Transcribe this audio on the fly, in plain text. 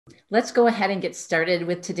Let's go ahead and get started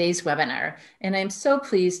with today's webinar. And I'm so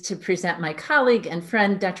pleased to present my colleague and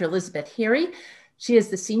friend, Dr. Elizabeth Harry. She is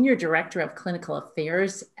the Senior Director of Clinical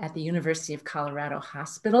Affairs at the University of Colorado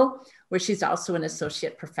Hospital, where she's also an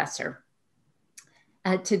associate professor.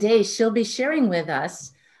 Today, she'll be sharing with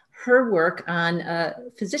us her work on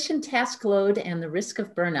physician task load and the risk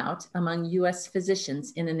of burnout among US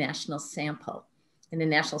physicians in a national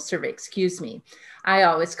survey, excuse me. I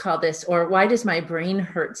always call this, or why does my brain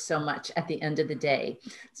hurt so much at the end of the day?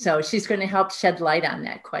 So she's going to help shed light on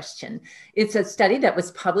that question. It's a study that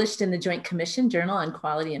was published in the Joint Commission Journal on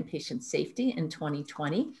Quality and Patient Safety in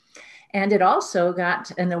 2020. And it also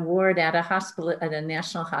got an award at a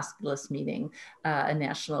national hospitalist meeting, a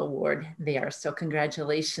national award there. So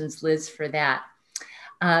congratulations, Liz, for that.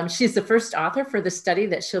 She's the first author for the study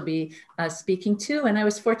that she'll be speaking to, and I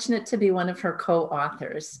was fortunate to be one of her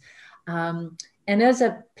co-authors. And as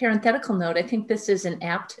a parenthetical note, I think this is an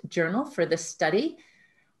apt journal for this study,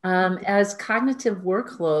 as cognitive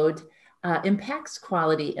workload impacts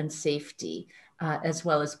quality and safety, as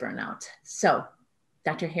well as burnout. So,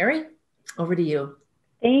 Dr. Harry, over to you.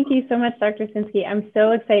 Thank you so much, Dr. Sinsky. I'm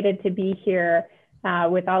so excited to be here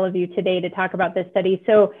with all of you today to talk about this study.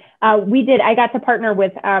 So I got to partner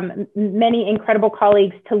with many incredible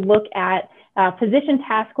colleagues to look at physician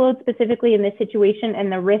task load specifically in this situation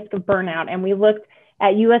and the risk of burnout. And we looked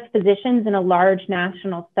at US physicians in a large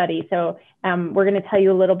national study. So we're going to tell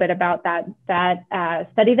you a little bit about that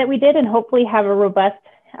study that we did, and hopefully have a robust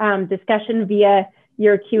discussion via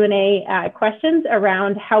your Q&A questions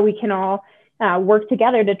around how we can all work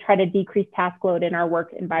together to try to decrease task load in our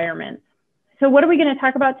work environment. So what are we going to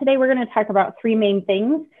talk about today? We're going to talk about three main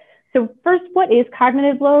things. So first, what is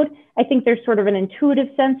cognitive load? I think there's sort of an intuitive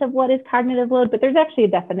sense of what is cognitive load, but there's actually a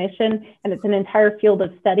definition, and it's an entire field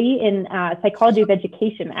of study in psychology of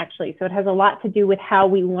education, actually. So it has a lot to do with how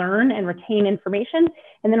we learn and retain information,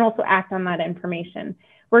 and then also act on that information.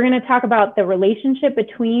 We're going to talk about the relationship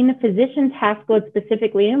between physician task load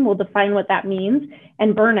specifically, and we'll define what that means,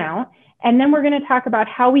 and burnout. And then we're going to talk about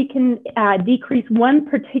how we can decrease one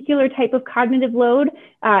particular type of cognitive load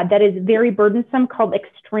that is very burdensome, called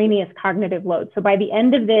extraneous cognitive load. So by the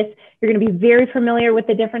end of this, you're going to be very familiar with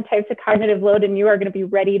the different types of cognitive load, and you are going to be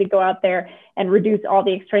ready to go out there and reduce all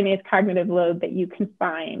the extraneous cognitive load that you can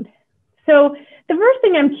find. So the first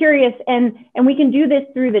thing I'm curious, and we can do this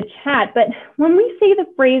through the chat, but when we say the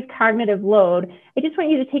phrase cognitive load, I just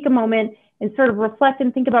want you to take a moment and sort of reflect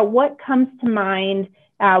and think about what comes to mind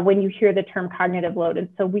when you hear the term cognitive load. And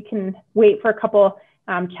so we can wait for a couple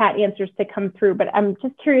chat answers to come through, but I'm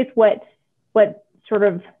just curious what sort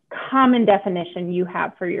of common definition you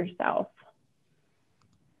have for yourself.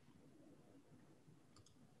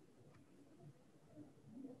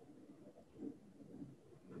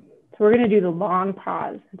 So we're going to do the long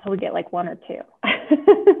pause until we get like one or two.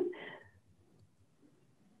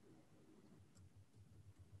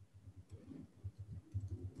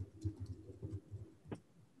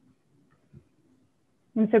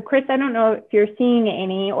 And so, Chris, I don't know if you're seeing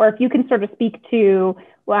any, or if you can sort of speak to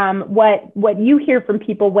what you hear from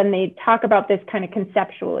people when they talk about this kind of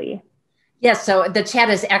conceptually. Yes, so the chat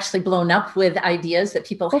is actually blown up with ideas that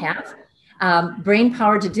people have. Brain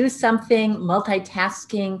power to do something,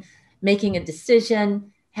 multitasking, making a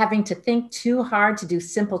decision, having to think too hard to do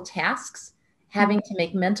simple tasks, having to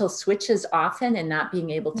make mental switches often and not being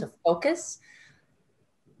able to focus,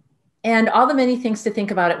 and all the many things to think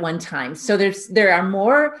about at one time. So there are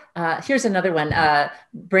more. Here's another one: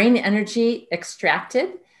 brain energy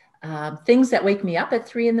extracted, things that wake me up at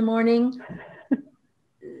 3 in the morning.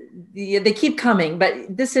 They keep coming,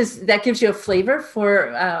 but that gives you a flavor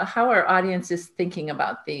for how our audience is thinking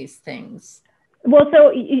about these things. Well, so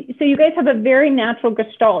you guys have a very natural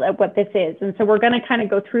gestalt at what this is. And so we're going to kind of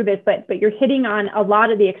go through this, but you're hitting on a lot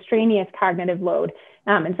of the extraneous cognitive load.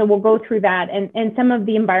 And so we'll go through that and some of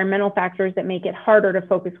the environmental factors that make it harder to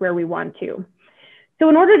focus where we want to. So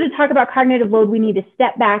in order to talk about cognitive load, we need to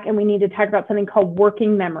step back and we need to talk about something called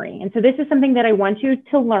working memory. And so this is something that I want you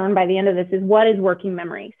to learn by the end of this, is what is working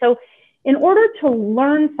memory. So in order to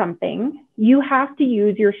learn something, you have to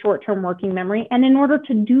use your short-term working memory. And in order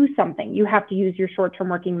to do something, you have to use your short-term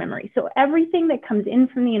working memory. So everything that comes in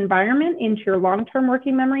from the environment into your long-term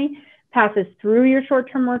working memory passes through your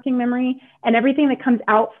short-term working memory, and everything that comes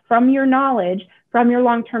out from your knowledge from your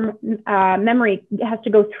long-term memory has to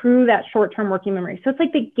go through that short-term working memory. So it's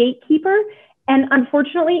like the gatekeeper, and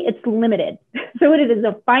unfortunately it's limited. So it is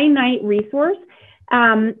a finite resource.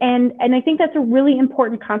 And I think that's a really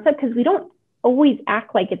important concept, because we don't always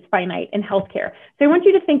act like it's finite in healthcare. So I want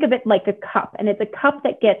you to think of it like a cup, and it's a cup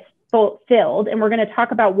that gets filled, and we're going to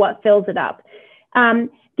talk about what fills it up.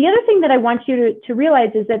 The other thing that I want you to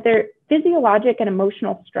realize is that their physiologic and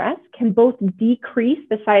emotional stress can both decrease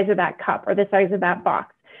the size of that cup or the size of that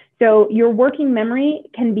box. So your working memory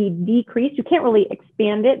can be decreased. You can't really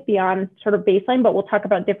expand it beyond sort of baseline, but we'll talk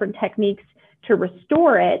about different techniques to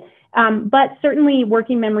restore it. But certainly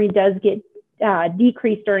working memory does get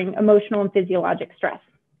decreased during emotional and physiologic stress.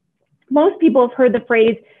 Most people have heard the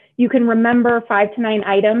phrase, you can remember 5 to 9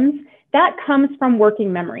 items. That comes from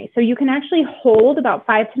working memory. So you can actually hold about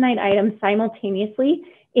 5 to 9 items simultaneously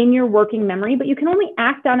in your working memory, but you can only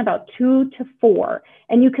act on about 2 to 4.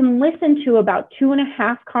 And you can listen to about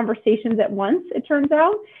 2.5 conversations at once, it turns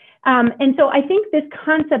out. And so I think this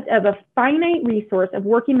concept of a finite resource of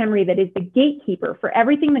working memory that is the gatekeeper for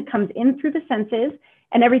everything that comes in through the senses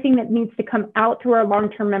and everything that needs to come out through our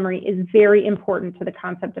long-term memory is very important to the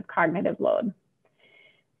concept of cognitive load.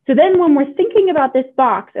 So then when we're thinking about this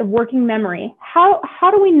box of working memory, how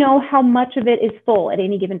do we know how much of it is full at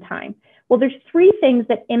any given time? Well, there's 3 things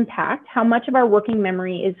that impact how much of our working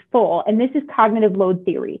memory is full, and this is cognitive load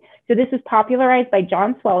theory. So this was popularized by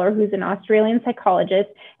John Sweller, who's an Australian psychologist,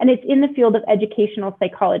 and it's in the field of educational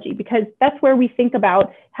psychology because that's where we think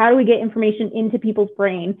about how do we get information into people's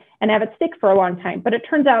brain and have it stick for a long time. But it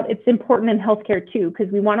turns out it's important in healthcare too,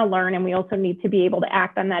 because we want to learn and we also need to be able to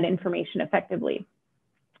act on that information effectively.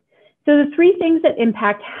 So the 3 things that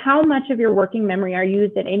impact how much of your working memory are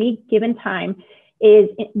used at any given time is,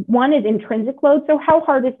 one is intrinsic load. So how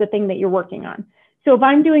hard is the thing that you're working on? So if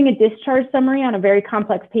I'm doing a discharge summary on a very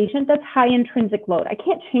complex patient, that's high intrinsic load. I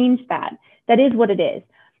can't change that. That is what it is.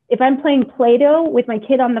 If I'm playing Play-Doh with my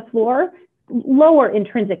kid on the floor, lower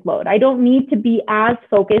intrinsic load. I don't need to be as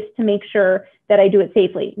focused to make sure that I do it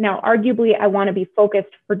safely. Now, arguably, I want to be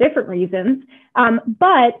focused for different reasons,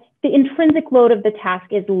 but the intrinsic load of the task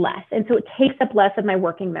is less. And so it takes up less of my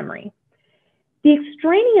working memory. The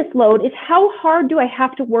extraneous load is how hard do I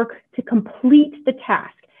have to work to complete the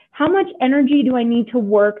task? How much energy do I need to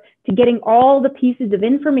work to getting all the pieces of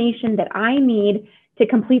information that I need to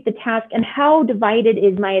complete the task, and how divided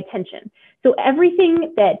is my attention? So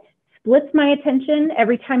everything that splits my attention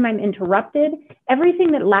every time I'm interrupted,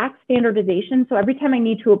 everything that lacks standardization. So every time I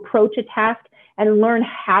need to approach a task and learn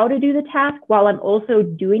how to do the task while I'm also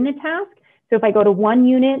doing the task. So if I go to one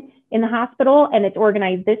unit in the hospital and it's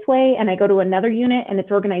organized this way, and I go to another unit and it's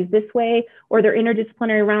organized this way, or their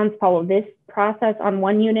interdisciplinary rounds follow this process on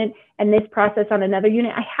one unit and this process on another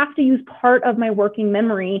unit, I have to use part of my working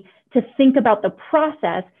memory to think about the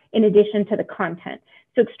process in addition to the content.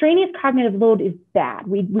 So extraneous cognitive load is bad.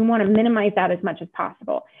 We want to minimize that as much as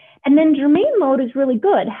possible. And then germane load is really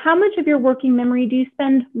good. How much of your working memory do you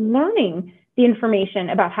spend learning the information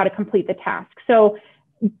about how to complete the task? So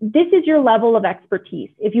this is your level of expertise.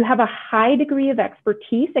 If you have a high degree of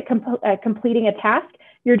expertise at completing a task,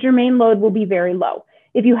 your germane load will be very low.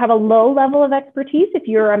 If you have a low level of expertise, if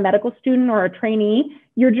you're a medical student or a trainee,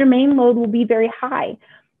 your germane load will be very high.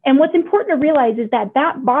 And what's important to realize is that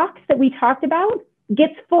that box that we talked about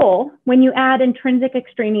gets full when you add intrinsic,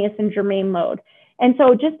 extraneous, and germane load. And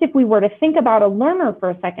so just if we were to think about a learner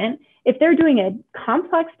for a second, if they're doing a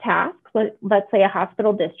complex task, let's say a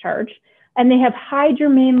hospital discharge, and they have high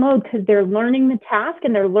germane load because they're learning the task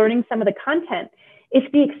and they're learning some of the content. If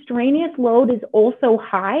the extraneous load is also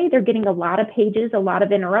high, they're getting a lot of pages, a lot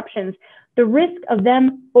of interruptions, the risk of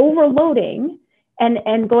them overloading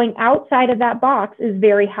and going outside of that box is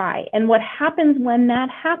very high. And what happens when that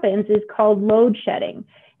happens is called load shedding.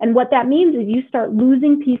 And what that means is you start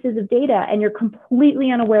losing pieces of data and you're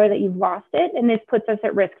completely unaware that you've lost it. And this puts us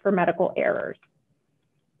at risk for medical errors.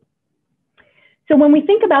 So when we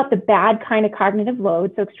think about the bad kind of cognitive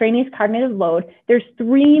load, so extraneous cognitive load, there's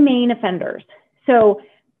 3 main offenders. So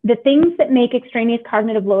the things that make extraneous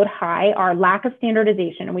cognitive load high are lack of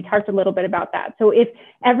standardization, and we talked a little bit about that. So if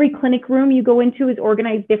every clinic room you go into is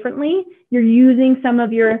organized differently, you're using some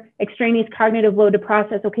of your extraneous cognitive load to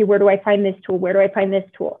process, okay, where do I find this tool? Where do I find this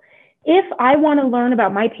tool? If I want to learn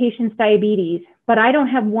about my patient's diabetes, but I don't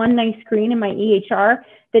have one nice screen in my EHR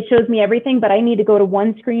that shows me everything, but I need to go to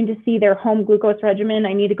one screen to see their home glucose regimen,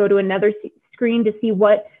 I need to go to another screen to see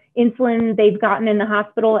what insulin they've gotten in the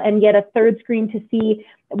hospital, and yet a third screen to see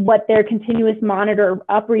what their continuous monitor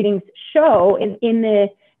up readings show in the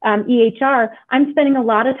EHR, I'm spending a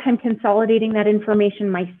lot of time consolidating that information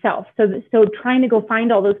myself. So trying to go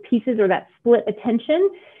find all those pieces or that split attention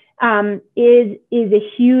is a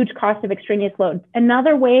huge cost of extraneous load.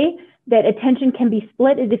 Another way that attention can be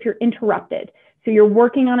split is if you're interrupted. So you're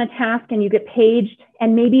working on a task and you get paged,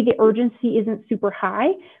 and maybe the urgency isn't super high,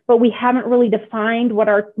 but we haven't really defined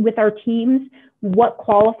with our teams what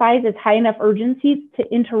qualifies as high enough urgency to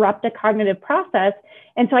interrupt a cognitive process.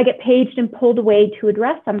 And so I get paged and pulled away to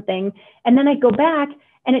address something. And then I go back,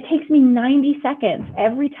 and it takes me 90 seconds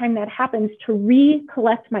every time that happens to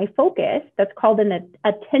recollect my focus. That's called an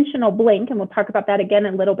attentional blink, and we'll talk about that again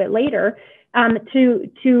a little bit later,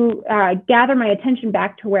 to gather my attention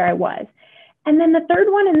back to where I was. And then the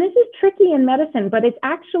third one, and this is tricky in medicine, but it's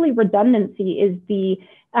actually redundancy is the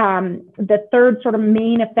third sort of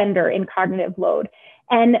main offender in cognitive load.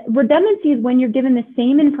 And redundancy is when you're given the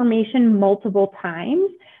same information multiple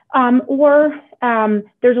times, or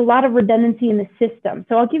there's a lot of redundancy in the system.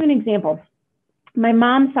 So I'll give you an example. My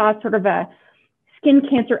mom saw sort of a skin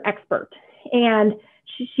cancer expert, and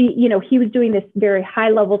he was doing this very high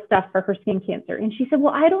level stuff for her skin cancer. And she said,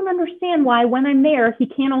 well, I don't understand why when I'm there, he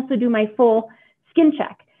can't also do my full skin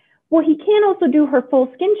check. Well, he can't also do her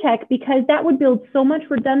full skin check because that would build so much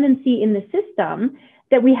redundancy in the system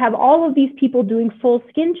that we have all of these people doing full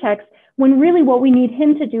skin checks when really what we need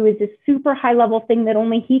him to do is this super high level thing that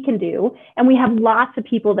only he can do. And we have lots of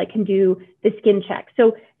people that can do the skin check.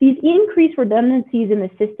 So these increased redundancies in the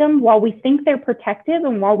system, while we think they're protective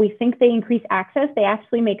and while we think they increase access, they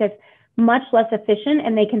actually make us much less efficient,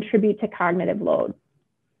 and they contribute to cognitive load.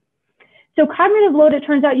 So cognitive load, it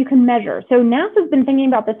turns out you can measure. So NASA's been thinking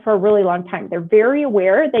about this for a really long time. They're very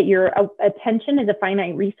aware that your attention is a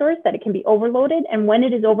finite resource, that it can be overloaded. And when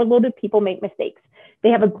it is overloaded, people make mistakes. They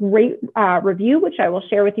have a great review, which I will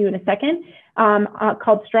share with you in a second,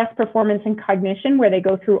 called Stress, Performance, and Cognition, where they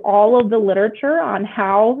go through all of the literature on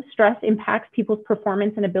how stress impacts people's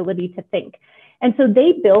performance and ability to think. And so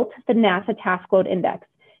they built the NASA Task Load Index.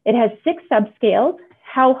 It has 6 subscales.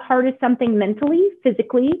 How hard is something mentally,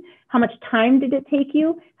 physically? How much time did it take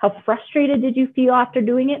you? How frustrated did you feel after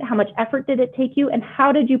doing it? How much effort did it take you? And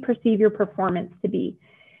how did you perceive your performance to be?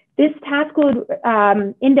 This task load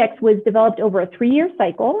index was developed over a 3-year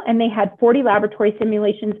cycle, and they had 40 laboratory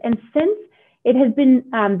simulations. And since it has been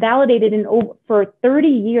validated for 30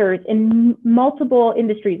 years in multiple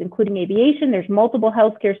industries, including aviation, there's multiple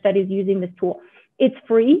healthcare studies using this tool. It's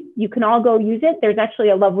free. You can all go use it. There's actually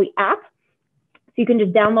a lovely app. So you can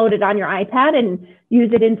just download it on your iPad and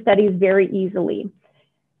use it in studies very easily.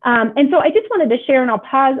 And so I just wanted to share, and I'll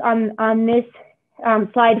pause on this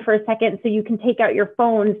slide for a second so you can take out your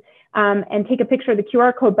phones and take a picture of the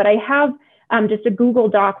QR code. But I have just a Google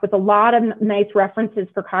Doc with a lot of nice references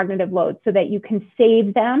for cognitive load so that you can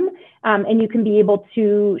save them and you can be able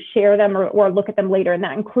to share them or look at them later. And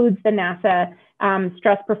that includes the NASA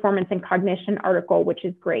Stress, Performance, and Cognition article, which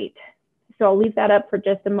is great. So I'll leave that up for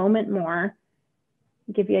just a moment more.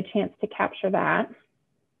 Give you a chance to capture that.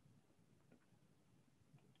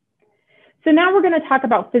 So now we're going to talk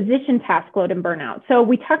about physician task load and burnout. So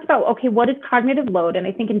we talked about, okay, what is cognitive load? And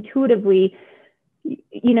I think intuitively,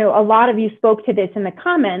 a lot of you spoke to this in the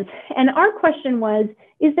comments. And our question was,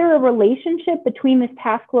 is there a relationship between this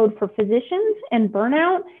task load for physicians and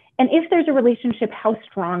burnout? And if there's a relationship, how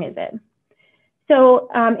strong is it? So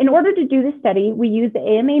in order to do this study, we used the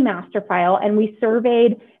AMA master file, and we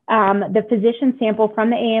surveyed the physician sample from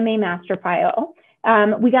the AMA master file.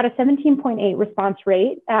 We got a 17.8% response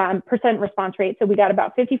rate. So we got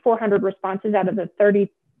about 5,400 responses out of the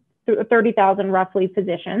 30,000 roughly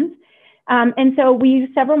physicians. And so we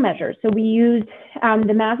used several measures. So we used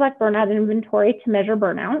the Maslach burnout inventory to measure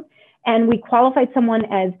burnout, and we qualified someone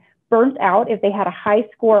as burnt out if they had a high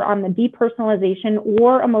score on the depersonalization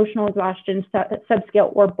or emotional exhaustion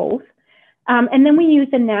subscale, or both. And then we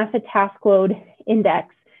used the NASA Task Load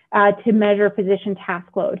Index to measure physician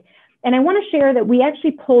task load. And I want to share that we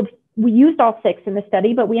actually we used all 6 in the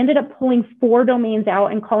study, but we ended up pulling 4 domains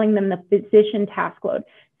out and calling them the physician task load.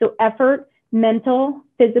 So effort, mental,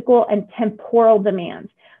 physical, and temporal demands.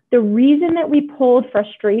 The reason that we pulled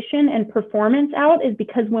frustration and performance out is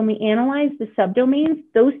because when we analyzed the subdomains,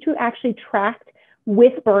 those 2 actually tracked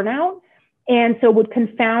with burnout, and so would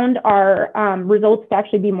confound our results to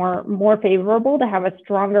actually be more favorable, to have a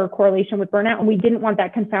stronger correlation with burnout, and we didn't want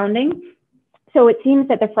that confounding. So it seems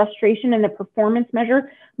that the frustration and the performance measure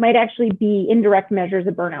might actually be indirect measures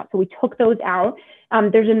of burnout. So we took those out.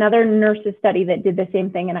 There's another nurses study that did the same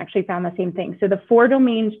thing and actually found the same thing. So the 4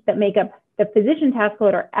 domains that make up the physician task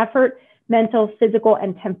load are effort, mental, physical,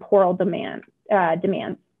 and temporal demands.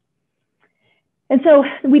 And so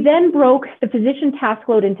we then broke the physician task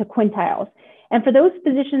load into quintiles. And for those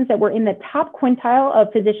physicians that were in the top quintile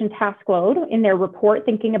of physician task load in their report,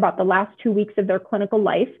 thinking about the last 2 weeks of their clinical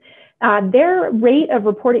life, their rate of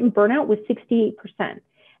reporting burnout was 68%.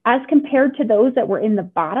 As compared to those that were in the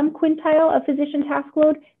bottom quintile of physician task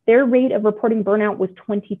load, their rate of reporting burnout was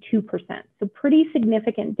 22%. So pretty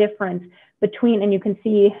significant difference between, and you can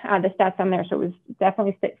see the stats on there. So it was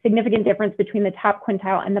definitely a significant difference between the top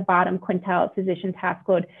quintile and the bottom quintile of physician task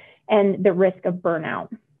load and the risk of burnout.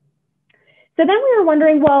 So then we were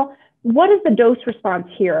wondering, well, what is the dose response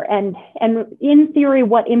here? And in theory,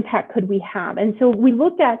 what impact could we have? And so we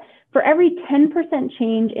looked at, for every 10%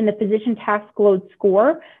 change in the physician task load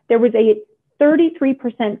score, there was a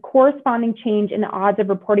 33% corresponding change in the odds of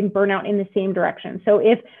reporting burnout in the same direction. So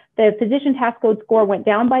if the physician task load score went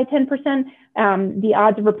down by 10%, the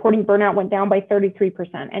odds of reporting burnout went down by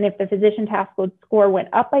 33%. And if the physician task load score went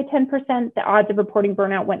up by 10%, the odds of reporting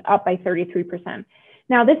burnout went up by 33%.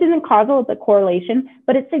 Now, this isn't causal, it's a correlation,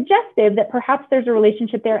 but it's suggestive that perhaps there's a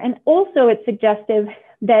relationship there. And also it's suggestive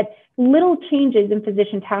that little changes in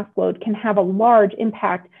physician task load can have a large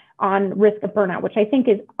impact on risk of burnout, which I think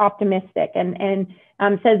is optimistic and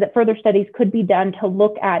says that further studies could be done to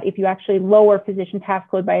look at, if you actually lower physician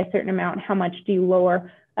task load by a certain amount, how much do you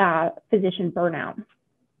lower physician burnout?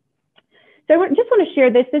 So I just want to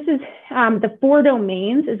share this. This is the 4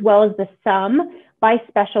 domains as well as the sum by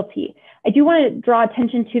specialty. I do want to draw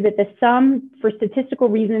attention to that the sum, for statistical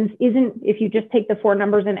reasons, isn't if you just take the 4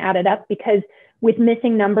 numbers and add it up, because with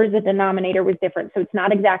missing numbers, the denominator was different. So it's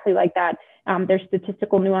not exactly like that. There's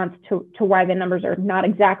statistical nuance to why the numbers are not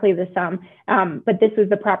exactly the sum, but this was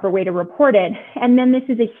the proper way to report it. And then this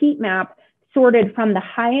is a heat map sorted from the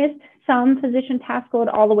highest sum physician task load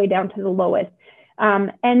all the way down to the lowest.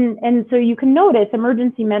 And so you can notice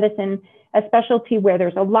emergency medicine, a specialty where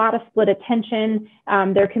there's a lot of split attention,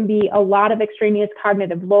 there can be a lot of extraneous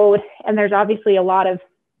cognitive load, and there's obviously a lot of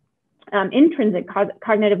intrinsic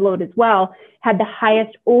cognitive load as well, had the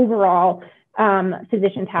highest overall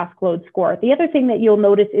physician task load score. The other thing that you'll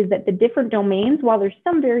notice is that the different domains, while there's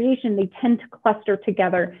some variation, they tend to cluster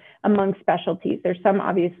together among specialties. There's some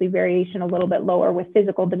obviously variation a little bit lower with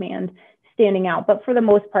physical demand standing out, but for the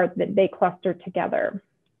most part, they cluster together.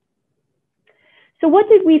 So what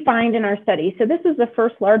did we find in our study? So this is the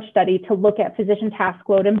first large study to look at physician task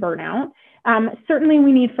load and burnout. Certainly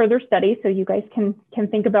we need further studies, so you guys can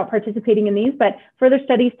think about participating in these, but further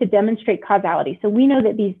studies to demonstrate causality. So we know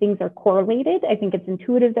that these things are correlated. I think it's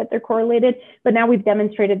intuitive that they're correlated, but now we've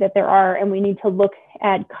demonstrated that there are, and we need to look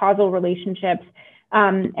at causal relationships.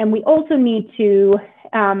 And we also need to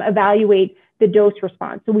evaluate the dose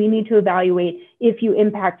response. So we need to evaluate, if you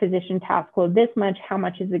impact physician task load this much, how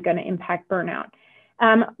much is it going to impact burnout?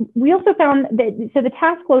 We also found that, so the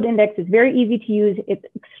task load index is very easy to use. It's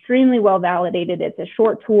extremely well validated. It's a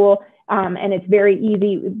short tool, and it's very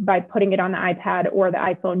easy by putting it on the iPad or the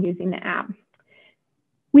iPhone using the app.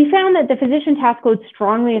 We found that the physician task load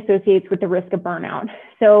strongly associates with the risk of burnout.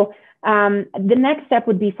 So the next step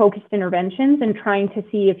would be focused interventions and trying to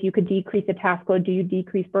see if you could decrease the task load, do you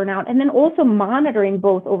decrease burnout? And then also monitoring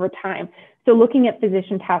both over time. So looking at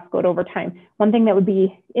physician task load over time. One thing that would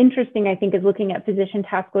be interesting, I think, is looking at physician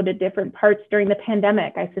task load at different parts during the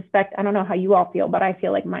pandemic. I suspect, I don't know how you all feel, but I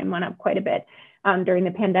feel like mine went up quite a bit during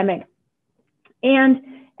the pandemic. And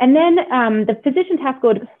then the physician task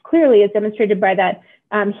load clearly, as demonstrated by that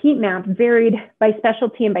heat map, varied by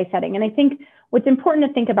specialty and by setting. And I think what's important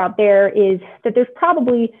to think about there is that there's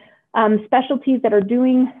probably specialties that are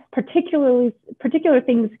doing particular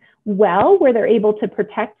things well, where they're able to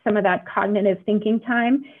protect some of that cognitive thinking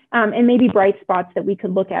time, and maybe bright spots that we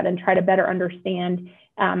could look at and try to better understand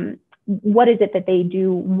what is it that they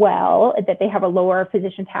do well, that they have a lower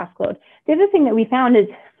physician task load. The other thing that we found is,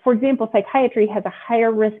 for example, psychiatry has a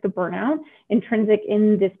higher risk of burnout intrinsic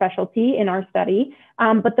in this specialty in our study,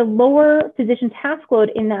 but the lower physician task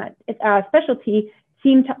load in that specialty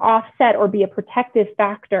seemed to offset or be a protective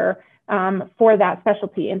factor for that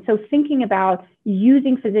specialty. And so thinking about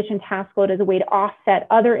using physician task load as a way to offset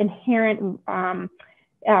other inherent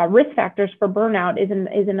risk factors for burnout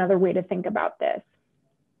is another way to think about this.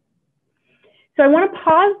 So I want to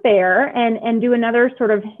pause there and do another sort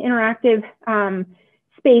of interactive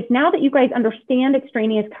space. Now that you guys understand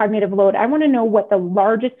extraneous cognitive load, I want to know what the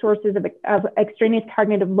largest sources of extraneous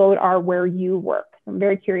cognitive load are where you work. I'm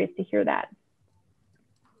very curious to hear that.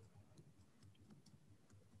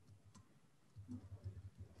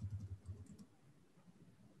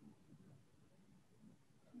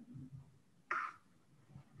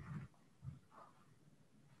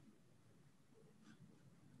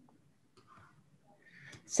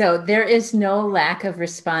 So there is no lack of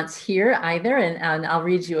response here either, and I'll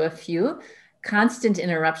read you a few. Constant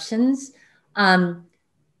interruptions.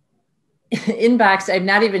 Inbox, I'm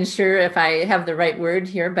not even sure if I have the right word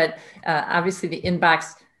here, but obviously the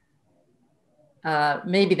inbox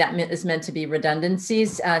maybe that is meant to be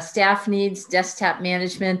redundancies. Staff needs, desktop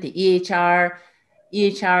management, the EHR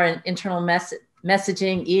and internal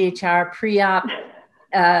messaging, EHR pre-op.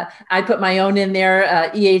 I put my own in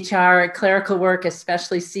there, EHR, clerical work,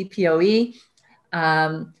 especially CPOE,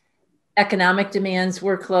 economic demands,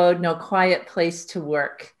 workload, no quiet place to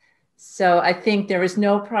work. So I think there is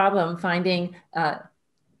no problem finding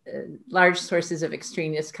large sources of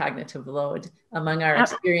extraneous cognitive load among our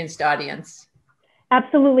experienced audience.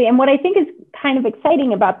 Absolutely. And what I think is kind of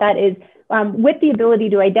exciting about that is with the ability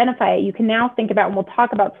to identify it, you can now think about, and we'll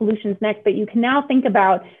talk about solutions next, but you can now think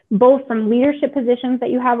about both from leadership positions that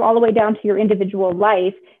you have all the way down to your individual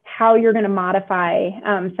life, how you're going to modify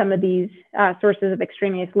some of these sources of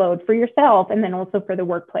extraneous load for yourself and then also for the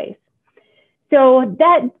workplace. So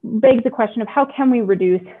that begs the question of how can we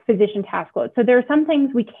reduce physician task load? So there are some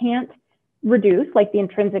things we can't reduce, like the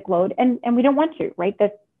intrinsic load, and we don't want to, right?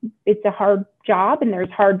 It's a hard job and there's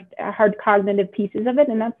hard cognitive pieces of it.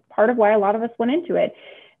 And that's part of why a lot of us went into it.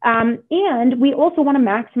 And we also want to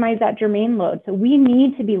maximize that germane load. So we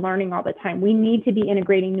need to be learning all the time. We need to be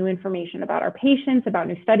integrating new information about our patients, about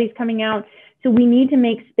new studies coming out. So we need to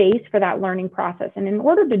make space for that learning process. And in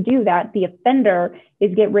order to do that, the offender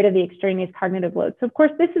is get rid of the extraneous cognitive load. So of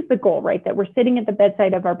course, this is the goal, right? That we're sitting at the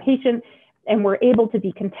bedside of our patient and we're able to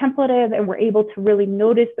be contemplative and we're able to really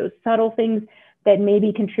notice those subtle things that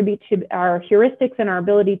maybe contribute to our heuristics and our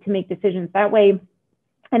ability to make decisions that way,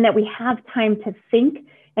 and that we have time to think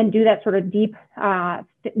and do that sort of deep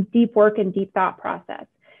work and deep thought process.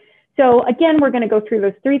 So again, we're going to go through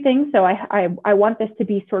those three things. So I want this to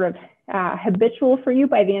be sort of habitual for you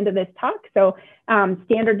by the end of this talk. So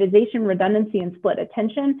standardization, redundancy, and split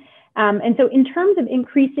attention. And so in terms of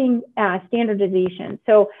increasing standardization,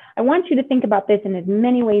 so I want you to think about this in as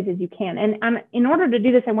many ways as you can. And in order to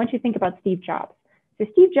do this, I want you to think about Steve Jobs. So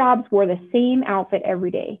Steve Jobs wore the same outfit every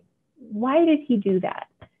day. Why did he do that?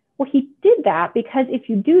 Well, he did that because if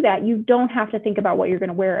you do that, you don't have to think about what you're going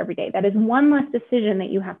to wear every day. That is one less decision that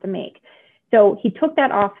you have to make. So he took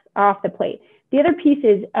that off the plate. The other piece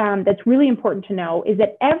is that's really important to know is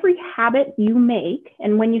that every habit you make,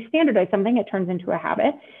 and when you standardize something, it turns into a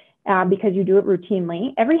habit because you do it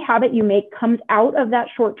routinely. Every habit you make comes out of that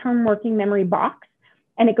short-term working memory box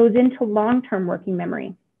and it goes into long-term working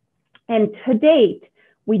memory. And to date,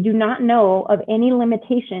 we do not know of any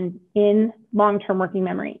limitation in long-term working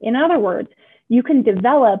memory. In other words, you can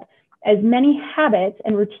develop as many habits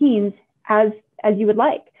and routines as you would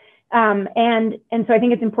like. And so I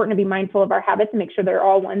think it's important to be mindful of our habits and make sure they're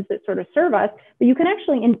all ones that sort of serve us, but you can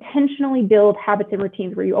actually intentionally build habits and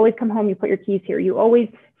routines where you always come home, you put your keys here, you always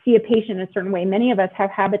see a patient in a certain way. Many of us have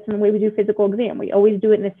habits in the way we do physical exam. We always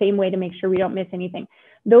do it in the same way to make sure we don't miss anything.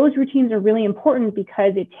 Those routines are really important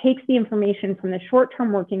because it takes the information from the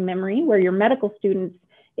short-term working memory where your medical students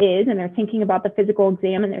is, and they're thinking about the physical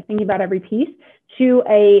exam and they're thinking about every piece, to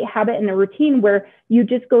a habit and a routine where you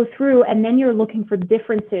just go through and then you're looking for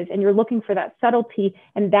differences and you're looking for that subtlety,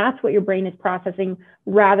 and that's what your brain is processing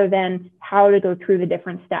rather than how to go through the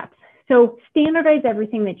different steps. So standardize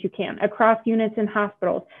everything that you can across units and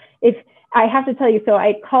hospitals. If I have to tell you, so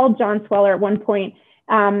I called John Sweller at one point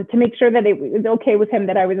to make sure that it was okay with him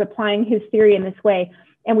that I was applying his theory in this way.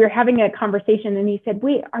 And we were having a conversation and he said,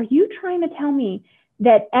 wait, are you trying to tell me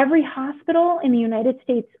that every hospital in the United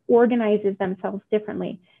States organizes themselves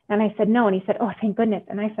differently? And I said, no. And he said, oh, thank goodness.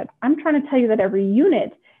 And I said, I'm trying to tell you that every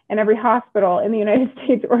unit and every hospital in the United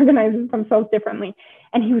States organizes themselves differently.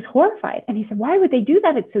 And he was horrified. And he said, why would they do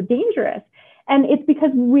that? It's so dangerous. And it's because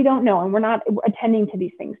we don't know and we're not attending to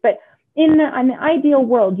these things. But in an ideal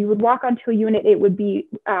world, you would walk onto a unit, it would be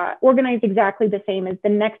organized exactly the same as the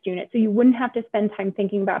next unit. So you wouldn't have to spend time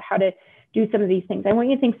thinking about how to do some of these things. I want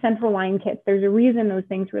you to think central line kits. There's a reason those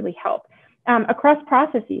things really help. Across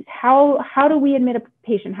processes, how do we admit a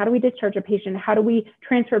patient? How do we discharge a patient? How do we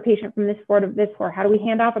transfer a patient from this floor to this floor? How do we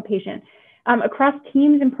hand off a patient? Across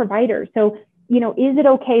teams and providers. So, you know, is it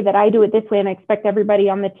okay that I do it this way and I expect everybody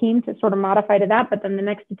on the team to sort of modify to that, but then the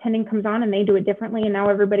next attending comes on and they do it differently and now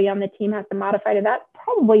everybody on the team has to modify to that?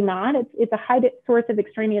 Probably not. It's a high source of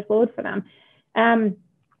extraneous load for them.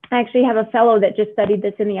 I actually have a fellow that just studied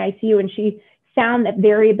this in the ICU, and she found that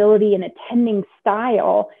variability in attending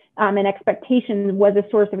style and expectation was a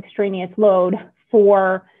source of extraneous load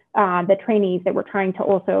for the trainees that were trying to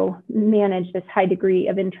also manage this high degree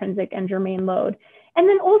of intrinsic and germane load. And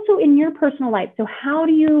then also in your personal life. So how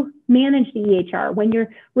do you manage the EHR? When you're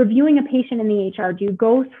reviewing a patient in the EHR, do you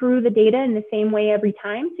go through the data in the same way every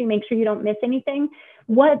time so you make sure you don't miss anything?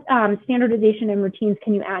 What standardization and routines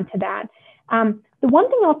can you add to that? The one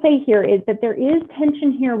thing I'll say here is that there is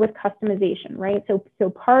tension here with customization, right? So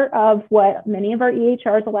part of what many of our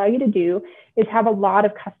EHRs allow you to do is have a lot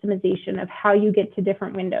of customization of how you get to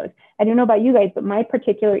different windows. I don't know about you guys, but my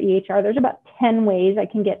particular EHR, there's about 10 ways I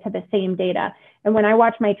can get to the same data. And when I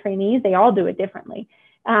watch my trainees, they all do it differently.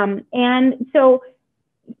 And so,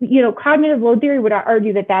 you know, cognitive load theory would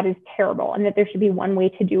argue that that is terrible and that there should be one way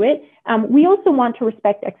to do it. We also want to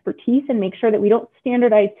respect expertise and make sure that we don't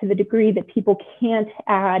standardize to the degree that people can't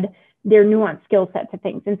add their nuanced skill set to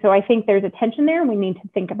things. And so I think there's a tension there, and we need to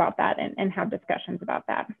think about that and have discussions about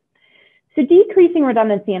that. So decreasing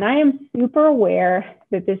redundancy, and I am super aware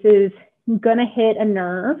that this is gonna hit a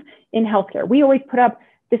nerve in healthcare. We always put up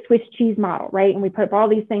the Swiss cheese model, right? And we put up all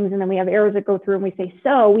these things, and then we have errors that go through, and we say,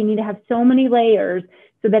 so we need to have so many layers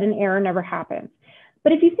so that an error never happens.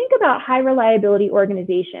 But if you think about high reliability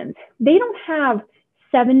organizations, they don't have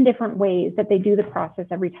 7 different ways that they do the process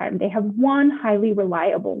every time. They have one highly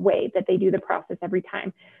reliable way that they do the process every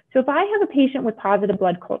time. So if I have a patient with positive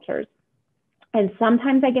blood cultures, and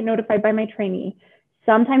sometimes I get notified by my trainee,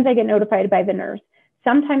 sometimes I get notified by the nurse,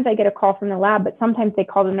 sometimes I get a call from the lab, but sometimes they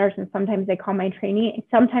call the nurse, and sometimes they call my trainee,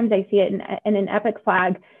 sometimes I see it in an epic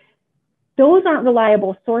flag. Those aren't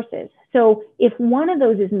reliable sources. So if one of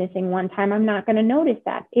those is missing one time, I'm not going to notice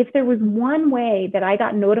that. If there was one way that I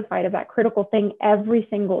got notified of that critical thing every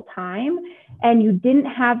single time, and you didn't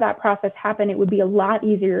have that process happen, it would be a lot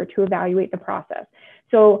easier to evaluate the process.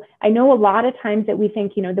 So I know a lot of times that we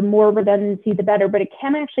think, you know, the more redundancy, the better, but it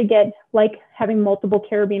can actually get, like having multiple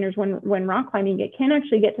carabiners when rock climbing, it can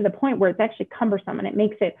actually get to the point where it's actually cumbersome, and it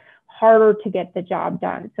makes it harder to get the job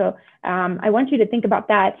done. So I want you to think about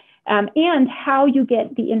that. And how you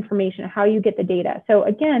get the information, how you get the data. So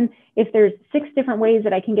again, if there's 6 different ways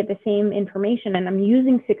that I can get the same information, and I'm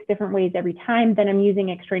using 6 different ways every time, then I'm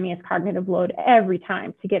using extraneous cognitive load every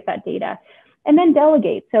time to get that data. And then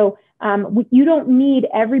delegate. So you don't need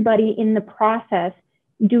everybody in the process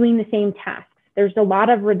doing the same tasks. There's a lot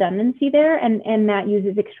of redundancy there, and that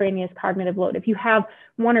uses extraneous cognitive load. If you have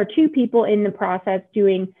 1 or 2 people in the process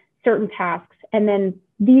doing certain tasks, and then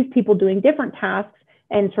these people doing different tasks,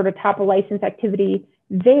 and sort of top of license activity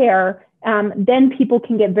there, then people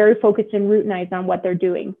can get very focused and routinized on what they're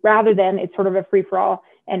doing, rather than it's sort of a free-for-all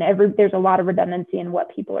and there's a lot of redundancy in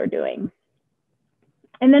what people are doing.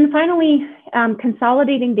 And then finally,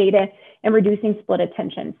 consolidating data and reducing split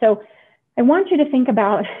attention. So I want you to think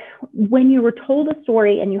about when you were told a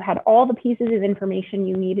story and you had all the pieces of information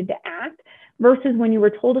you needed to act, versus when you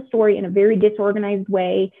were told a story in a very disorganized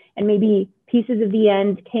way, and maybe pieces of the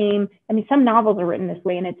end came. I mean, some novels are written this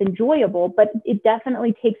way, and it's enjoyable, but it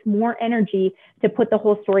definitely takes more energy to put the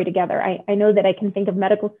whole story together. I know that I can think of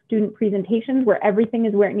medical student presentations where everything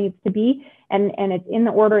is where it needs to be, and it's in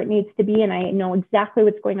the order it needs to be, and I know exactly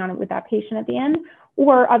what's going on with that patient at the end.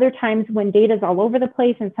 Or other times when data is all over the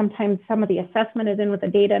place, and sometimes some of the assessment is in with the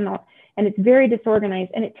data, and it's very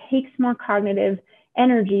disorganized, and it takes more cognitive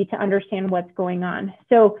energy to understand what's going on.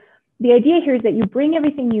 So the idea here is that you bring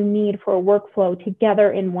everything you need for a workflow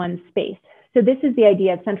together in one space. So this is the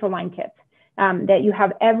idea of central line kits, that you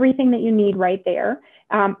have everything that you need right there.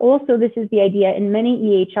 Also, this is the idea in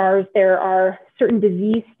many EHRs, there are certain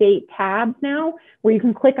disease state tabs now where you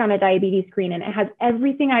can click on a diabetes screen, and it has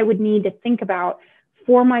everything I would need to think about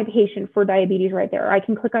for my patient for diabetes right there. Or I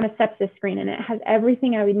can click on a sepsis screen, and it has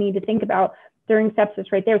everything I would need to think about during sepsis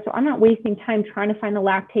right there. So I'm not wasting time trying to find the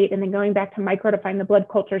lactate and then going back to micro to find the blood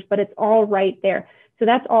cultures, but it's all right there. So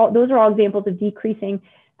that's all, those are all examples of decreasing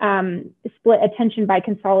split attention by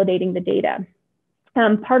consolidating the data.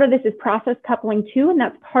 Part of this is process coupling too, and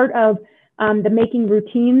that's part of the making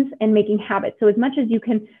routines and making habits. So as much as you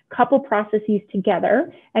can couple processes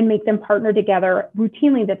together and make them partner together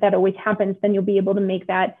routinely, that always happens, then you'll be able to make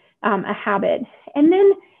that a habit. And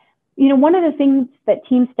then, you know, one of the things that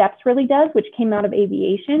Team Steps really does, which came out of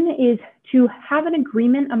aviation, is to have an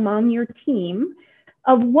agreement among your team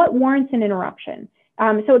of what warrants an interruption.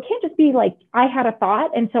 So it can't just be like, I had a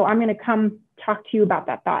thought, and so I'm going to come talk to you about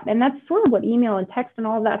that thought. And that's sort of what email and text and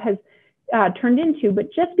all of that has turned into.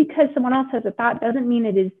 But just because someone else has a thought doesn't mean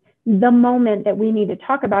it is the moment that we need to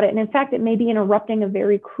talk about it. And in fact, it may be interrupting a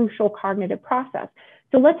very crucial cognitive process.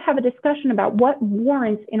 So let's have a discussion about what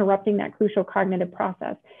warrants interrupting that crucial cognitive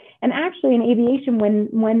process. And actually in aviation,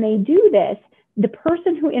 when they do this, the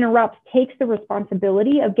person who interrupts takes the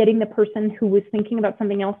responsibility of getting the person who was thinking about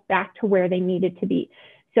something else back to where they needed to be.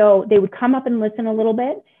 So they would come up and listen a little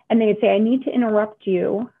bit, and they would say, I need to interrupt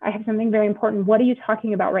you. I have something very important. What are you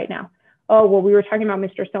talking about right now? Oh, well, we were talking about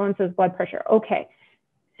Mr. So-and-so's blood pressure. Okay,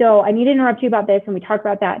 so I need to interrupt you about this, and we talked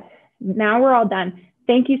about that. Now we're all done.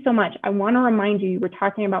 thank you so much. I want to remind you, you were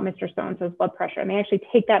talking about Mr. So-and-so's blood pressure, and they actually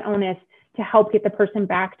take that onus to help get the person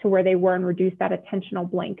back to where they were and reduce that attentional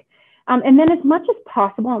blink. And then as much as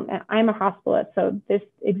possible, and I'm a hospitalist, so this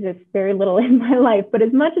exists very little in my life, but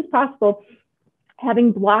as much as possible,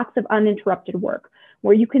 having blocks of uninterrupted work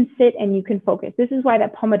where you can sit and you can focus. This is why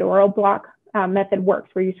that Pomodoro block method works,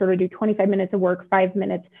 where you sort of do 25 minutes of work, 5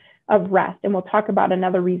 minutes of rest. And we'll talk about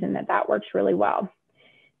another reason that that works really well.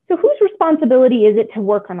 So whose responsibility is it to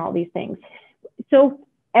work on all these things? So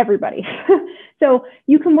everybody. So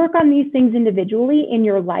you can work on these things individually in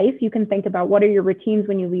your life. You can think about what are your routines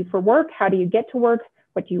when you leave for work? How do you get to work?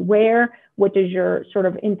 What do you wear? What does your sort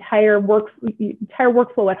of entire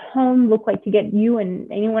workflow at home look like to get you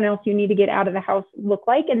and anyone else you need to get out of the house look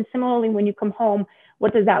like? And similarly, when you come home,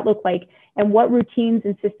 what does that look like? And what routines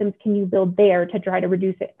and systems can you build there to try to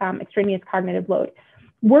reduce extraneous cognitive load?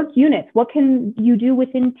 Work units, what can you do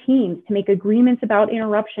within teams to make agreements about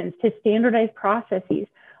interruptions, to standardize processes?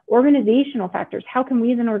 Organizational factors, how can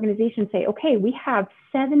we as an organization say, okay, we have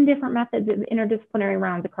 7 different methods of interdisciplinary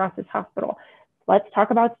rounds across this hospital. Let's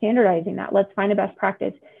talk about standardizing that. Let's find a best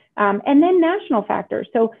practice. And then national factors.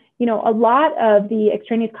 So, you know, a lot of the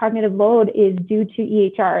extraneous cognitive load is due to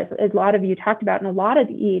EHR, as a lot of you talked about, and a lot of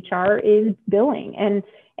the EHR is billing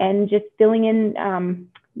and just filling in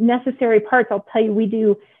necessary parts. I'll tell you, we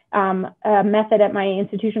do a method at my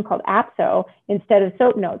institution called APSO instead of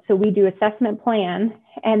SOAP notes. So we do assessment plan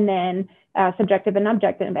and then subjective and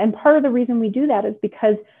objective. And part of the reason we do that is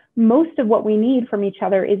because most of what we need from each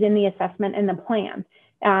other is in the assessment and the plan.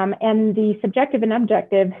 And the subjective and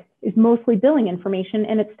objective is mostly billing information,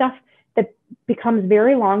 and it's stuff that becomes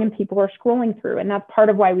very long and people are scrolling through. And that's part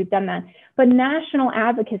of why we've done that. But national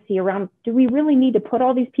advocacy around, do we really need to put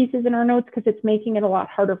all these pieces in our notes because it's making it a lot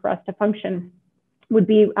harder for us to function, would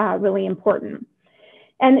be really important.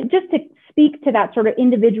 And just to speak to that sort of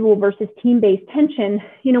individual versus team-based tension,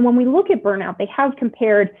 you know, when we look at burnout, they have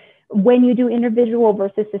compared when you do individual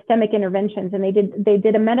versus systemic interventions, and they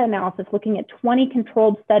did a meta-analysis looking at 20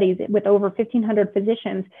 controlled studies with over 1,500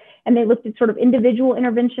 physicians, and they looked at sort of individual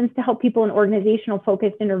interventions to help people and organizational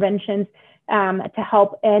focused interventions to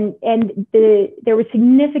help, and there was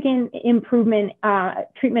significant improvement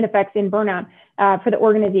treatment effects in burnout for the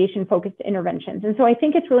organization focused interventions. And so I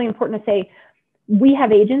think it's really important to say we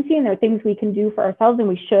have agency and there are things we can do for ourselves, and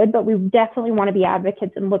we should, but we definitely want to be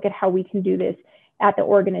advocates and look at how we can do this at the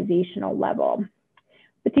organizational level.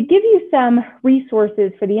 But to give you some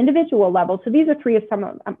resources for the individual level, so these are three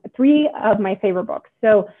of my favorite books.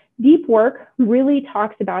 So Deep Work really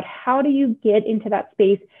talks about how do you get into that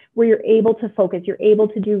space where you're able to focus, you're able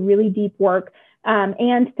to do really deep work,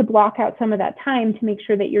 and to block out some of that time to make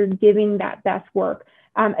sure that you're giving that best work.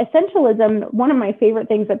 Essentialism, one of my favorite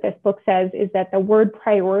things that this book says is that the word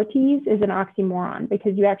priorities is an oxymoron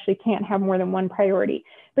because you actually can't have more than one priority.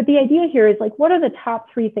 But the idea here is like, what are the top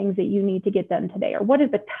 3 things that you need to get done today? Or what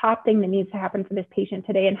is the top thing that needs to happen for this patient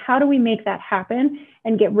today? And how do we make that happen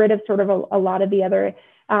and get rid of sort of a lot of the other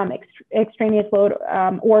extraneous load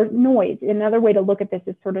or noise? Another way to look at this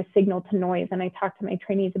is sort of signal to noise. And I talk to my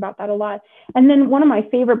trainees about that a lot. And then one of my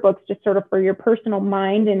favorite books, just sort of for your personal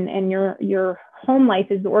mind and your home life,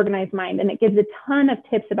 is The Organized Mind. And it gives a ton of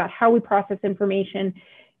tips about how we process information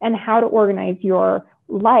and how to organize your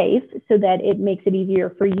life so that it makes it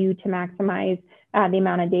easier for you to maximize the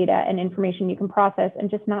amount of data and information you can process and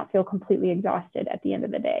just not feel completely exhausted at the end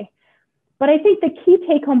of the day. But I think the key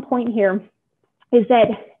take home point here is that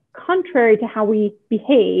contrary to how we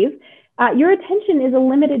behave, your attention is a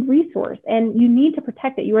limited resource and you need to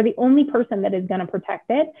protect it. You are the only person that is going to protect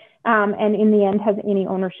it and in the end has any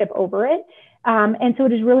ownership over it. And so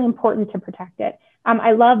it is really important to protect it.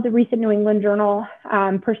 I love the recent New England Journal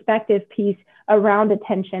perspective piece around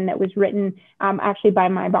attention that was written actually by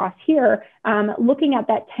my boss here, looking at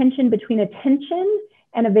that tension between attention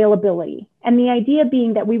and availability. And the idea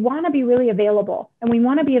being that we want to be really available and we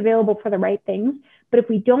want to be available for the right things. But if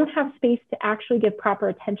we don't have space to actually give proper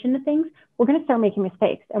attention to things, we're going to start making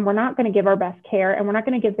mistakes and we're not going to give our best care and we're not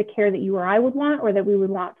going to give the care that you or I would want or that we would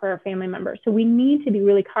want for our family members. So we need to be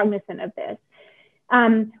really cognizant of this.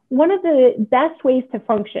 One of the best ways to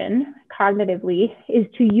function cognitively is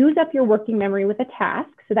to use up your working memory with a task.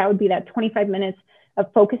 So that would be that 25 minutes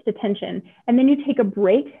of focused attention. And then you take a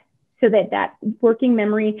break so that that working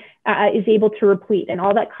memory is able to replete and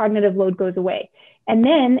all that cognitive load goes away. And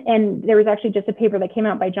there was actually just a paper that came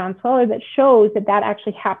out by John Sweller that shows that that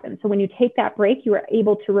actually happens. So when you take that break, you are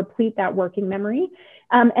able to replete that working memory.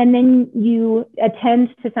 And then you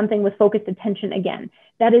attend to something with focused attention again.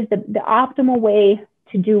 That is the optimal way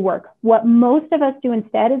to do work. What most of us do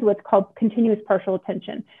instead is what's called continuous partial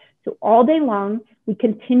attention. So all day long, we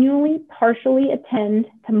continually partially attend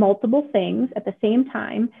to multiple things at the same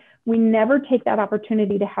time. We never take that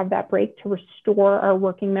opportunity to have that break to restore our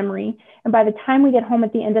working memory. And by the time we get home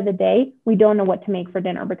at the end of the day, we don't know what to make for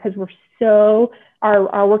dinner because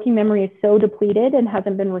our working memory is so depleted and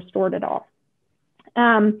hasn't been restored at all.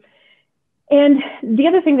 And the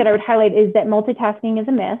other thing that I would highlight is that multitasking is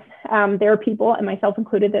a myth. There are people, and myself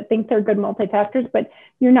included, that think they're good multitaskers, but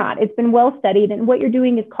you're not. It's been well studied, and what you're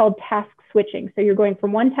doing is called task switching. So you're going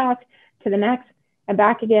from one task to the next, and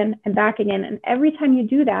back again, and back again. And every time you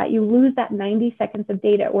do that, you lose that 90 seconds of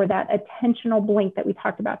data, or that attentional blink that we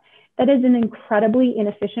talked about. That is an incredibly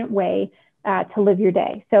inefficient way to live your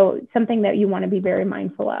day. So something that you want to be very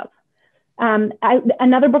mindful of.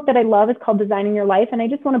 Another book that I love is called Designing Your Life. And I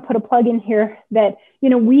just want to put a plug in here that,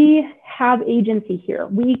 we have agency here.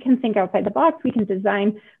 We can think outside the box. We can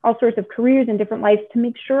design all sorts of careers and different lives to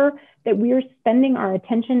make sure that we are spending our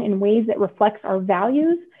attention in ways that reflects our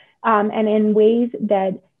values and in ways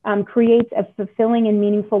that creates a fulfilling and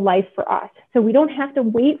meaningful life for us. So we don't have to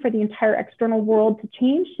wait for the entire external world to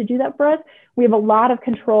change to do that for us. We have a lot of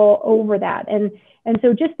control over that. And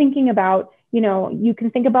so just thinking about, you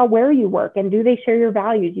can think about where you work and do they share your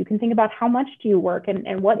values? You can think about how much do you work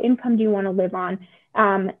and what income do you want to live on?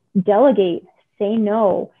 Delegate, say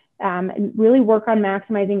no, really work on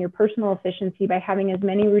maximizing your personal efficiency by having as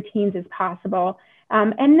many routines as possible.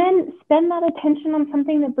 And then spend that attention on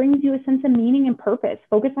something that brings you a sense of meaning and purpose.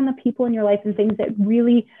 Focus on the people in your life and things that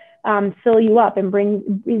really fill you up and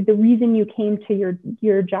is the reason you came to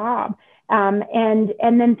your job. And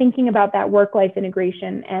then thinking about that work-life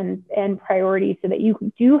integration and priorities so that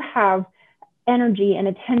you do have energy and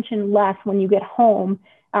attention left when you get home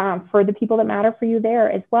for the people that matter for you there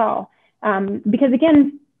as well. Because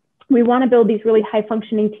again, we want to build these really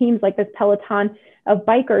high-functioning teams like this Peloton of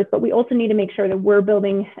bikers, but we also need to make sure that we're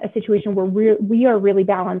building a situation where we are really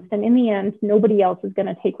balanced. And in the end, nobody else is going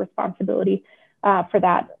to take responsibility for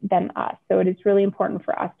that than us. So it is really important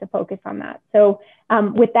for us to focus on that. So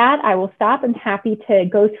with that, I will stop. I'm happy to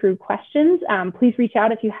go through questions. Please reach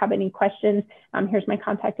out if you have any questions. Here's my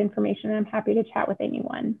contact information, and I'm happy to chat with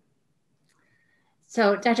anyone.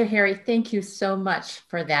 So Dr. Harry, thank you so much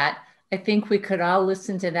for that. I think we could all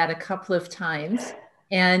listen to that a couple of times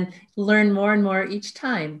and learn more and more each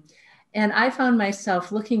time. And I found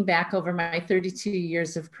myself looking back over my 32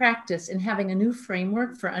 years of practice and having a new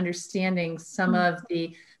framework for understanding some of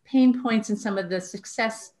the pain points and some of the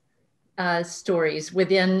success stories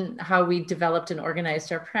within how we developed and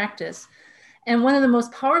organized our practice. And one of the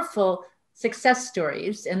most powerful success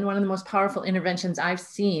stories and one of the most powerful interventions I've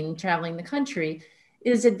seen traveling the country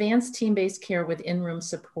is advanced team-based care with in-room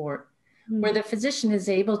support, where the physician is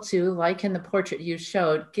able to, like in the portrait you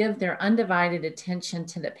showed, give their undivided attention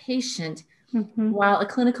to the patient while a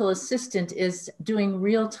clinical assistant is doing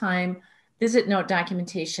real-time visit note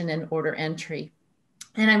documentation and order entry.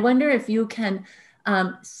 And I wonder if you can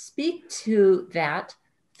speak to that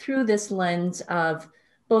through this lens of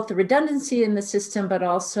both the redundancy in the system, but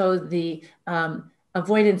also the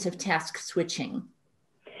avoidance of task switching.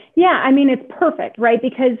 Yeah, I mean, it's perfect, right?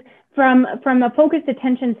 Because from a focused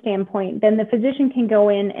attention standpoint, then the physician can go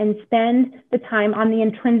in and spend the time on the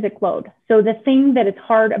intrinsic load. So the thing that is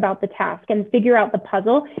hard about the task and figure out the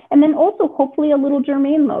puzzle, and then also hopefully a little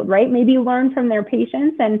germane load, right? Maybe learn from their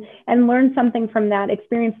patients and learn something from that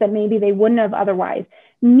experience that maybe they wouldn't have otherwise.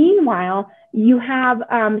 Meanwhile, you have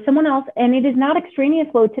someone else, and it is not extraneous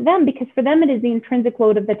load to them because for them it is the intrinsic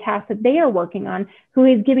load of the task that they are working on, who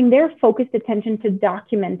is giving their focused attention to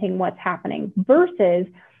documenting what's happening versus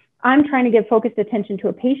I'm trying to give focused attention to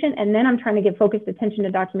a patient, and then I'm trying to give focused attention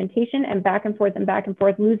to documentation and back and forth,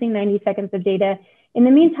 losing 90 seconds of data in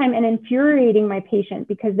the meantime and infuriating my patient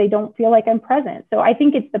because they don't feel like I'm present. So I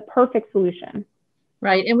think it's the perfect solution.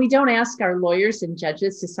 Right. And we don't ask our lawyers and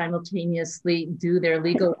judges to simultaneously do their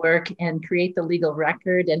legal work and create the legal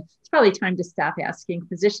record. And it's probably time to stop asking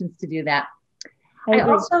physicians to do that. I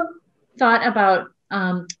also thought about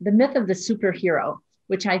the myth of the superhero,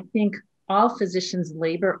 which I think all physicians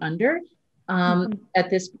labor under at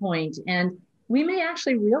this point. And we may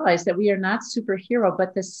actually realize that we are not superhero,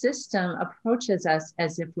 but the system approaches us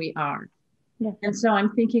as if we are. Yeah. And so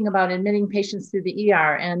I'm thinking about admitting patients through the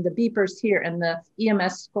ER and the beepers here and the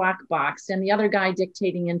EMS squawk box and the other guy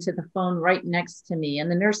dictating into the phone right next to me and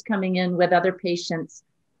the nurse coming in with other patients'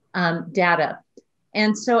 data.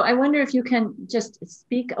 And so I wonder if you can just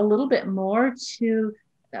speak a little bit more to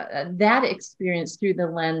that experience through the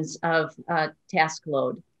lens of task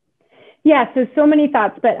load. Yeah, so many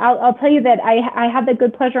thoughts, but I'll tell you that I had the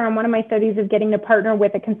good pleasure on one of my studies of getting to partner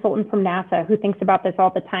with a consultant from NASA who thinks about this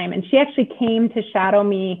all the time. And she actually came to shadow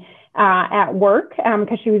me at work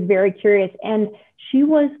because she was very curious. And she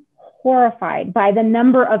was horrified by the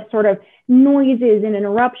number of sort of noises and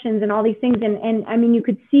interruptions and all these things. And I mean, you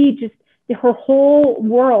could see just her whole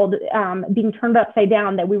world being turned upside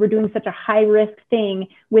down, that we were doing such a high risk thing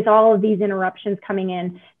with all of these interruptions coming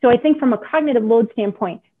in. So I think from a cognitive load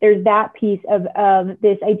standpoint, there's that piece of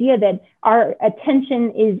this idea that our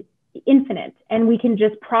attention is infinite and we can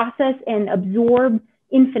just process and absorb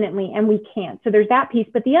infinitely, and we can't. So there's that piece.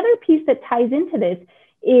 But the other piece that ties into this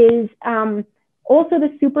is also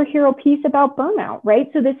the superhero piece about burnout, right?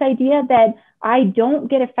 So this idea that I don't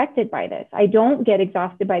get affected by this. I don't get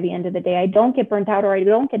exhausted by the end of the day. I don't get burnt out, or I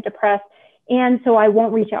don't get depressed. And so I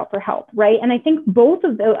won't reach out for help, right? And I think both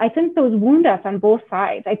of those, I think those wound us on both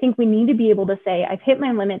sides. I think we need to be able to say, I've hit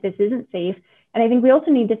my limit, this isn't safe. And I think we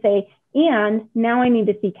also need to say, and now I need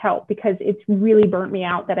to seek help because it's really burnt me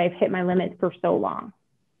out that I've hit my limit for so long.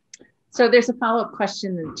 So there's a follow-up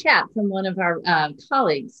question in the chat from one of our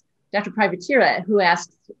colleagues, Dr. Privatira, who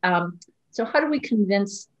asks, so how do we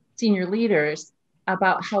convince senior leaders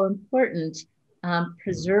about how important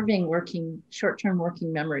preserving short-term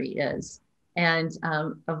working memory is, and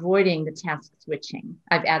avoiding the task switching?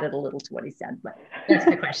 I've added a little to what he said, but that's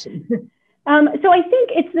the question. So I think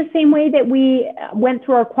it's the same way that we went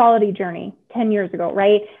through our quality journey 10 years ago,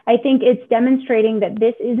 right? I think it's demonstrating that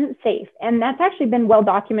this isn't safe. And that's actually been well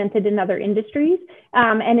documented in other industries.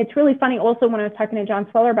 And it's really funny also when I was talking to John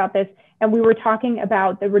Sweller about this, and we were talking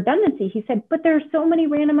about the redundancy, he said, but there are so many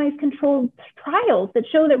randomized controlled trials that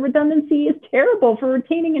show that redundancy is terrible for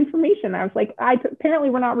retaining information. I was like,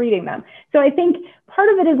 apparently we're not reading them. So I think part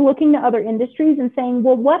of it is looking to other industries and saying,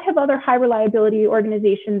 well, what have other high reliability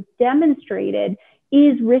organizations demonstrated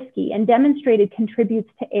is risky and demonstrated contributes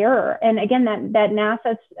to error? And again, that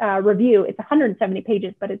NASA review, it's 170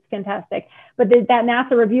 pages, but it's fantastic. But that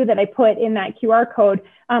NASA review that I put in that QR code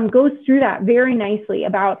goes through that very nicely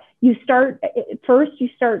about you start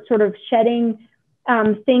sort of shedding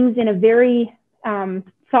things in a very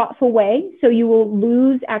thoughtful way. So you will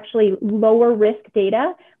lose actually lower risk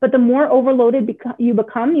data, but the more overloaded you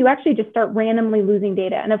become, you actually just start randomly losing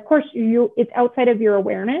data. And of course, it's outside of your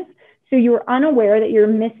awareness. So you're unaware that you're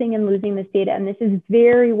missing and losing this data. And this is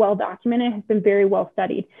very well documented, has been very well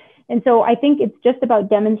studied. And so I think it's just about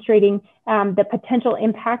demonstrating the potential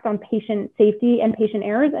impact on patient safety and patient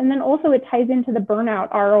errors. And then also it ties into the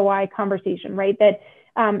burnout ROI conversation, right? That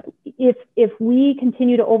if we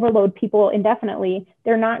continue to overload people indefinitely,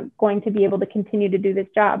 they're not going to be able to continue to do this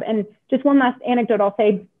job. And just one last anecdote, I'll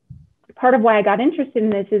say, part of why I got interested in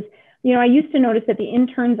this is, you know, I used to notice that the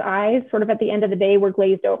intern's eyes sort of at the end of the day were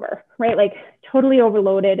glazed over, right? Like totally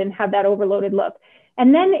overloaded and had that overloaded look.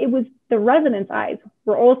 And then it was the residents' eyes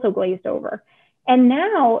were also glazed over. And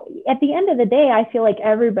now at the end of the day, I feel like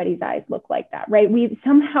everybody's eyes look like that, right? We've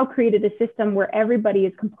somehow created a system where everybody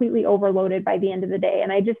is completely overloaded by the end of the day.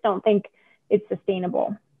 And I just don't think it's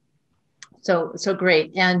sustainable. So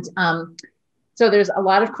great. And so there's a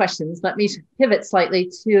lot of questions. Let me pivot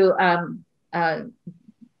slightly to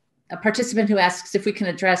a participant who asks if we can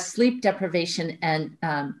address sleep deprivation and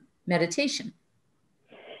meditation.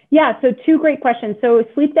 Yeah, so two great questions. So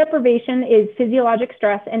sleep deprivation is physiologic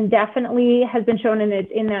stress and definitely has been shown in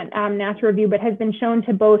that NASA review, but has been shown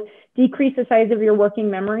to both decrease the size of your working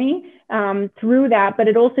memory through that, but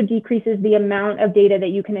it also decreases the amount of data that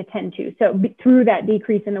you can attend to. So through that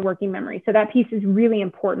decrease in the working memory. So that piece is really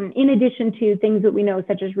important in addition to things that we know,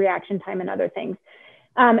 such as reaction time and other things.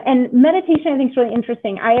 And meditation, I think, is really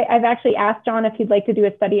interesting. I've actually asked John if he'd like to do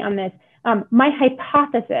a study on this. My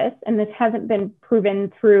hypothesis, and this hasn't been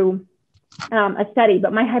proven through a study,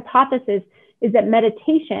 but my hypothesis is that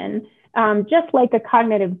meditation, just like a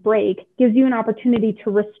cognitive break, gives you an opportunity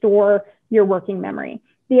to restore your working memory.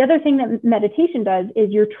 The other thing that meditation does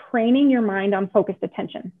is you're training your mind on focused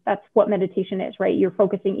attention. That's what meditation is, right? You're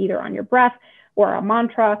focusing either on your breath or a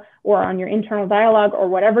mantra or on your internal dialogue or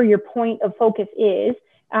whatever your point of focus is.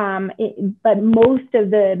 But most of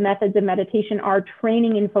the methods of meditation are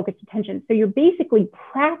training in focused attention. So you're basically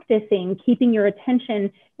practicing keeping your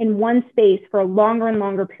attention in one space for a longer and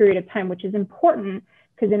longer period of time, which is important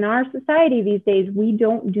because in our society these days, we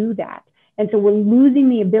don't do that. And so we're losing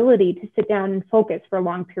the ability to sit down and focus for a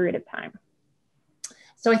long period of time.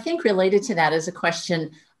 So I think related to that is a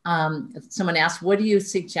question. Someone asked, what do you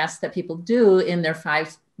suggest that people do in their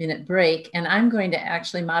 5-minute break? And I'm going to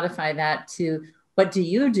actually modify that to, what do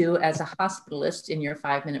you do as a hospitalist in your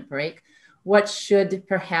 5-minute break? What should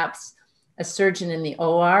perhaps a surgeon in the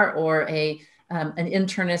OR or a an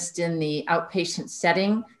internist in the outpatient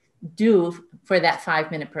setting do for that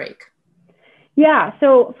 5-minute break? Yeah,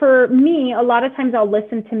 so for me, a lot of times I'll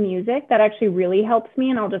listen to music. That actually really helps me,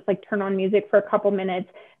 and I'll just like turn on music for a couple minutes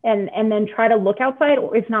and then try to look outside,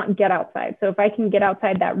 or if not, get outside. So if I can get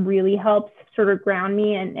outside, that really helps sort of ground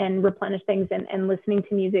me and replenish things, and listening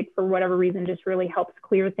to music for whatever reason just really helps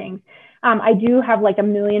clear things. I do have like a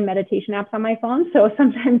million meditation apps on my phone, so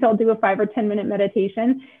sometimes I'll do a 5 or 10 minute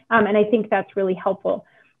meditation, and I think that's really helpful.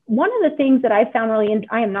 One of the things that I found really,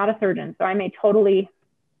 I am not a surgeon, so I may totally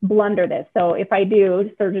blunder this. So if I do,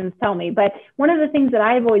 surgeons tell me. But one of the things that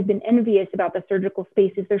I've always been envious about the surgical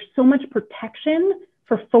space is there's so much protection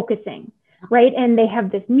for focusing, right? And they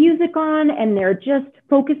have this music on and they're just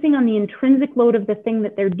focusing on the intrinsic load of the thing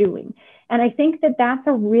that they're doing. And I think that that's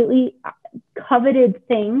a really coveted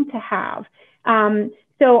thing to have.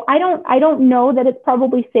 So I don't know that it's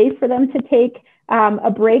probably safe for them to take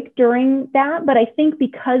a break during that, but I think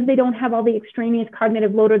because they don't have all the extraneous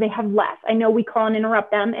cognitive load, or they have less. I know we call and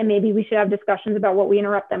interrupt them, and maybe we should have discussions about what we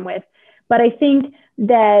interrupt them with. But I think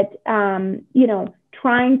that,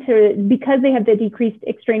 because they have the decreased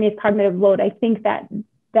extraneous cognitive load, I think that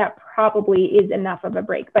probably is enough of a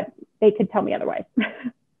break, but they could tell me otherwise.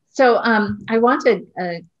 So I want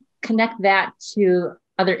to connect that to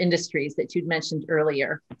other industries that you'd mentioned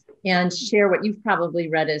earlier and share what you've probably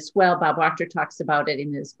read as well. Bob Wachter talks about it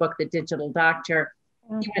in his book, The Digital Doctor.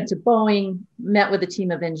 Okay. He went to Boeing, met with a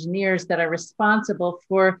team of engineers that are responsible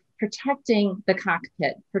for protecting the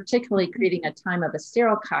cockpit, particularly creating a time of a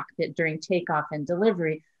sterile cockpit during takeoff and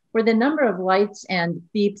delivery, where the number of lights and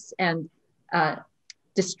beeps and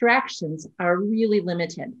distractions are really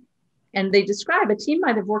limited. And they describe a team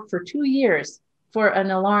might have worked for 2 years for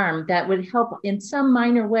an alarm that would help in some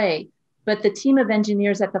minor way. But the team of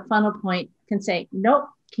engineers at the funnel point can say, nope,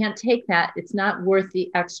 can't take that. It's not worth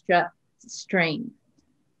the extra strain.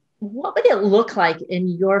 What would it look like in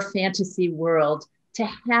your fantasy world to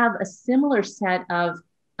have a similar set of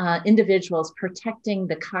individuals protecting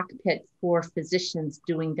the cockpit for physicians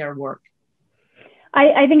doing their work?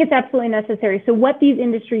 I think it's absolutely necessary. So what these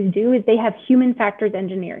industries do is they have human factors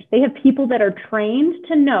engineers. They have people that are trained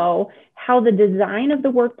to know how the design of the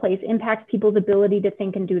workplace impacts people's ability to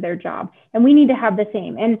think and do their job. And we need to have the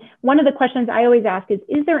same. And one of the questions I always ask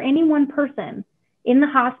is there any one person in the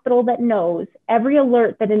hospital that knows every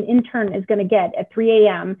alert that an intern is going to get at 3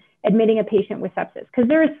 a.m. admitting a patient with sepsis? Because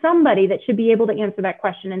there is somebody that should be able to answer that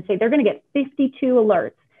question and say they're going to get 52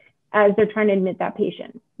 alerts as they're trying to admit that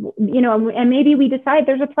patient, and maybe we decide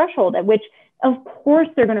there's a threshold at which, of course,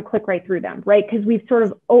 they're going to click right through them, right? Because we've sort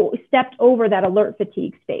of stepped over that alert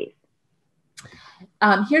fatigue space.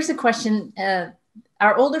 Here's a question.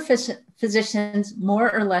 Are older physicians more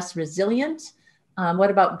or less resilient? What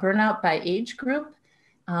about burnout by age group?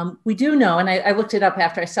 We do know, and I looked it up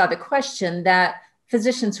after I saw the question, that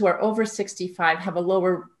physicians who are over 65 have a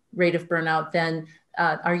lower rate of burnout than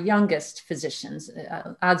our youngest physicians,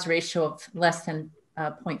 odds ratio of less than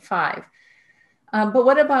 0.5. But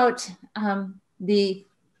what about the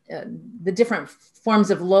different forms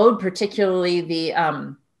of load, particularly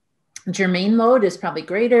the germane load is probably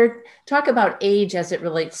greater. Talk about age as it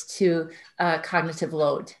relates to cognitive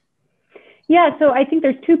load. Yeah, so I think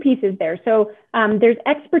there's two pieces there. So there's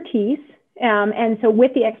expertise. And so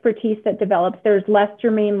with the expertise that develops, there's less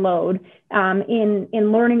germane load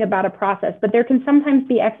in learning about a process, but there can sometimes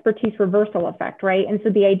be expertise reversal effect, right? And so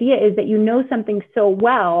the idea is that you know something so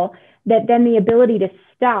well that then the ability to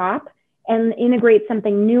stop and integrate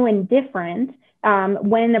something new and different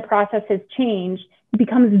when the process has changed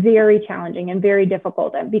becomes very challenging and very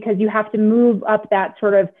difficult, because you have to move up that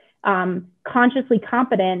sort of consciously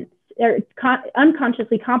competent or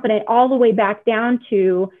unconsciously competent all the way back down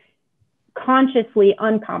to consciously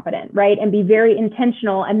uncompetent, right? And be very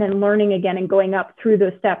intentional, and then learning again and going up through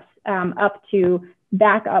those steps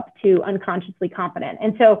back up to unconsciously competent.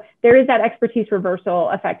 And so there is that expertise reversal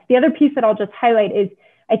effect. The other piece that I'll just highlight is,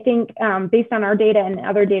 I think based on our data and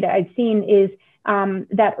other data I've seen, is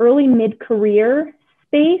that early mid-career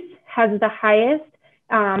space has the highest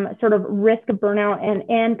sort of risk of burnout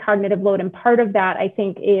and cognitive load. And part of that, I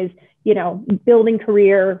think, is building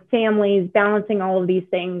career, families, balancing all of these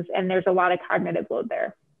things. And there's a lot of cognitive load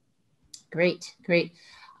there. Great.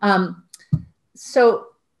 So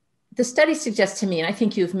the study suggests to me, and I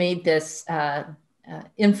think you've made this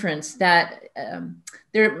inference, that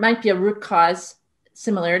there might be a root cause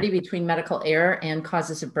similarity between medical error and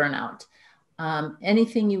causes of burnout.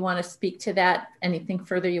 Anything you want to speak to that? Anything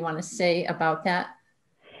further you want to say about that?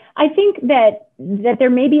 I think that there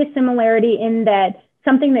may be a similarity in that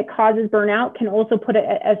something that causes burnout can also put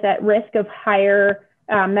us at risk of higher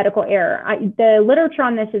medical error. The literature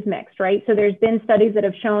on this is mixed, right? So there's been studies that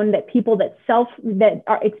have shown that people that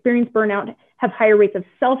experience burnout have higher rates of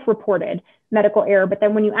self-reported medical error, but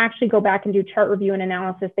then when you actually go back and do chart review and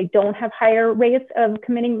analysis, they don't have higher rates of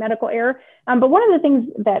committing medical error. But one of the things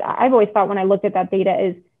that I've always thought when I looked at that data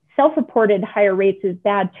is self-reported higher rates is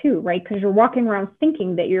bad too, right? Because you're walking around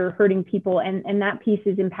thinking that you're hurting people, and that piece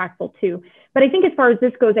is impactful too. But I think as far as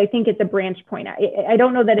this goes, I think it's a branch point. I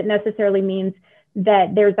don't know that it necessarily means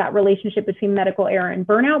that there's that relationship between medical error and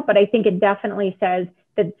burnout, but I think it definitely says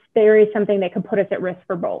that there is something that could put us at risk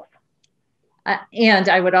for both. And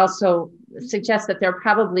I would also suggest that there are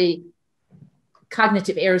probably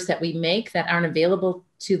cognitive errors that we make that aren't available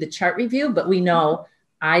to the chart review, but we know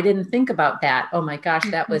I didn't think about that. Oh my gosh,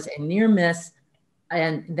 that was a near miss.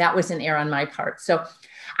 And that was an error on my part. So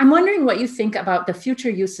I'm wondering what you think about the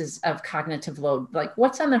future uses of cognitive load. Like,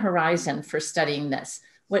 what's on the horizon for studying this?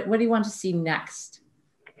 What do you want to see next?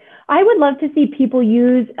 I would love to see people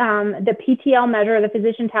use the PTL measure, the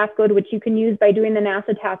physician task load, which you can use by doing the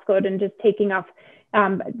NASA task load and just taking off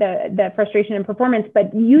the frustration and performance,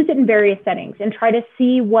 but use it in various settings and try to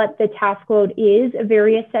see what the task load is of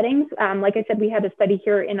various settings. Like I said, we had a study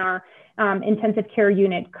here in our intensive care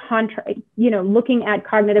unit, looking at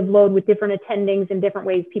cognitive load with different attendings and different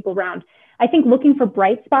ways people round. I think looking for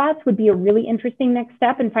bright spots would be a really interesting next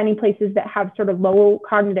step, and finding places that have sort of low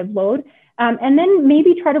cognitive load. And then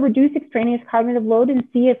maybe try to reduce extraneous cognitive load and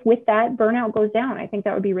see if with that burnout goes down. I think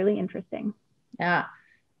that would be really interesting. Yeah,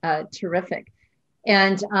 terrific.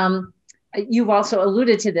 And you've also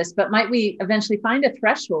alluded to this, but might we eventually find a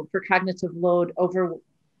threshold for cognitive load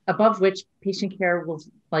above which patient care will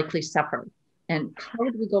likely suffer? And how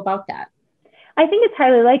would we go about that? I think it's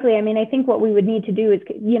highly likely. I mean, I think what we would need to do is,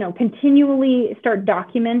 continually start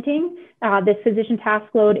documenting this physician task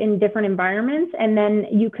load in different environments. And then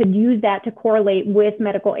you could use that to correlate with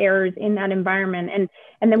medical errors in that environment.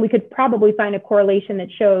 And then we could probably find a correlation that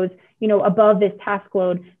shows, above this task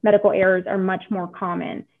load, medical errors are much more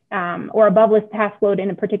common. Or above this task load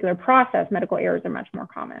in a particular process, medical errors are much more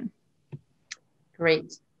common.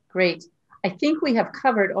 Great. I think we have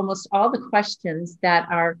covered almost all the questions that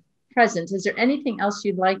are present. Is there anything else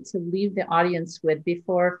you'd like to leave the audience with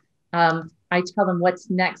before I tell them what's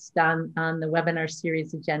next on the webinar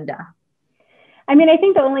series agenda? I mean, I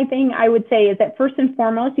think the only thing I would say is that first and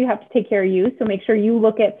foremost, you have to take care of you. So make sure you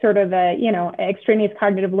look at sort of extraneous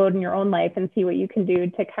cognitive load in your own life and see what you can do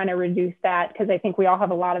to kind of reduce that, because I think we all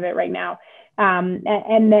have a lot of it right now.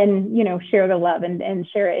 And then, share the love and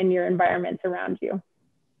share it in your environments around you.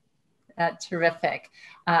 Terrific.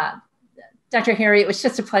 Dr. Harry, it was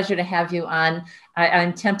just a pleasure to have you on.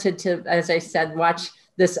 I'm tempted to, as I said, watch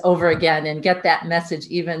this over again and get that message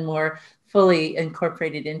even more fully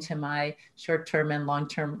incorporated into my short-term and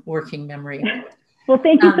long-term working memory. Well,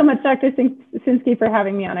 thank you so much, Dr. Sinsky, for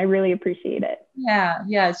having me on. I really appreciate it. Yeah,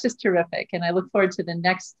 it's just terrific. And I look forward to the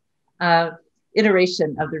next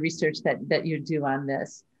iteration of the research that you do on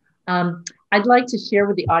this. I'd like to share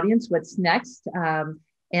with the audience what's next.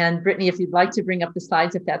 And Brittany, if you'd like to bring up the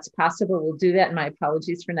slides, if that's possible, we'll do that. And my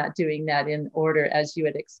apologies for not doing that in order as you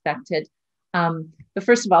had expected. But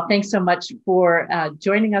first of all, thanks so much for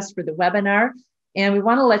joining us for the webinar. And we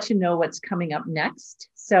want to let you know what's coming up next.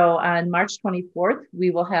 So on March 24th,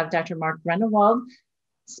 we will have Dr. Mark Grunewald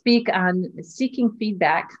speak on seeking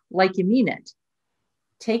feedback like you mean it.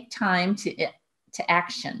 Take time to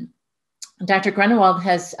action. Dr. Grunewald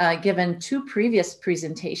has given 2 previous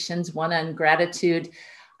presentations, one on gratitude,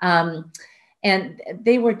 and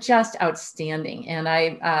they were just outstanding, and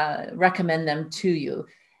I recommend them to you.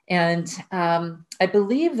 And I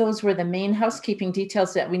believe those were the main housekeeping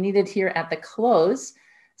details that we needed here at the close.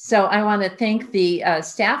 So I want to thank the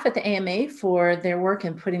staff at the AMA for their work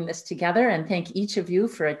in putting this together, and thank each of you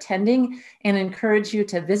for attending, and encourage you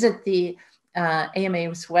to visit the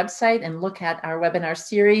AMA's website and look at our webinar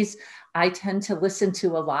series. I tend to listen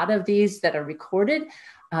to a lot of these that are recorded,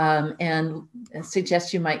 and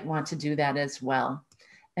suggest you might want to do that as well.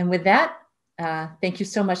 And with that, thank you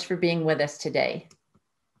so much for being with us today.